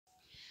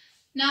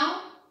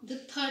Now the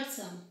third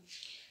sum.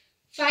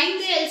 Find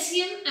the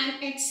LCM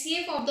and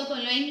HCF of the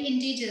following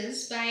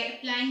integers by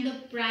applying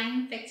the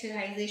prime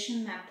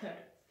factorization method.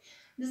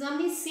 The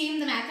sum is same,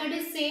 the method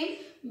is same,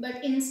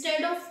 but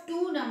instead of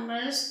two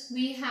numbers,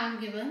 we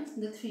have given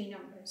the three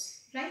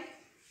numbers, right?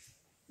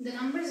 The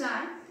numbers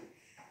are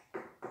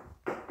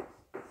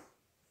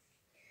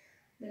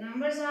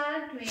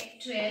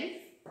 12,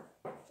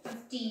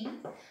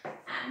 15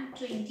 and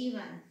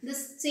 21. The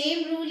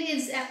same rule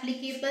is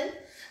applicable,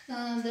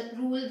 the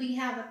rule we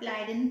have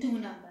applied in two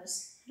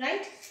numbers,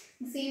 right?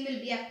 The same will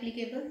be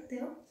applicable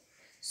there.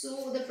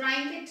 So the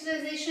prime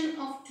factorization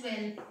of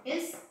 12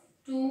 is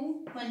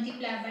 2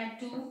 multiplied by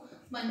 2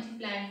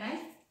 multiplied by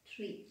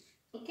 3.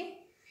 Okay.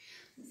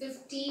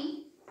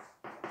 15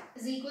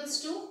 is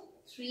equals to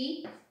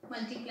 3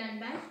 multiplied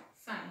by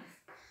 5.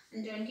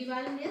 And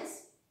 21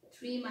 is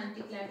 3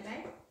 multiplied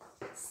by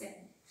 7.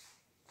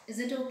 Is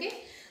it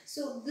okay?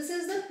 So this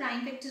is the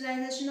prime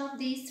factorization of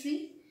these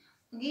three.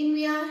 Again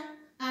we are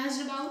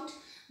asked about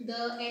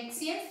the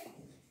HCF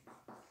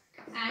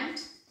and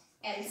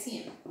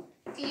LCM.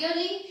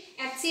 Clearly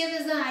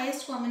HCF is the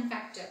highest common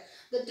factor.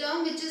 The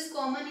term which is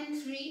common in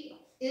 3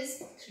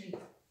 is 3.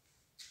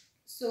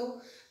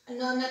 So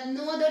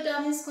no other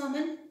term is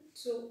common.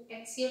 So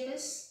HCF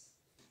is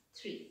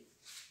 3.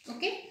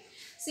 Okay.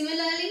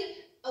 Similarly,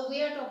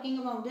 we are talking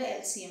about the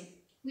LCM.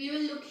 We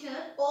will look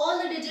here,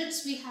 all the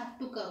digits we have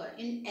to cover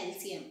in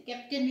LCM,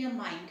 kept in your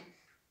mind.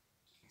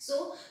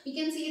 So we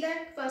can see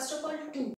that first of all 2.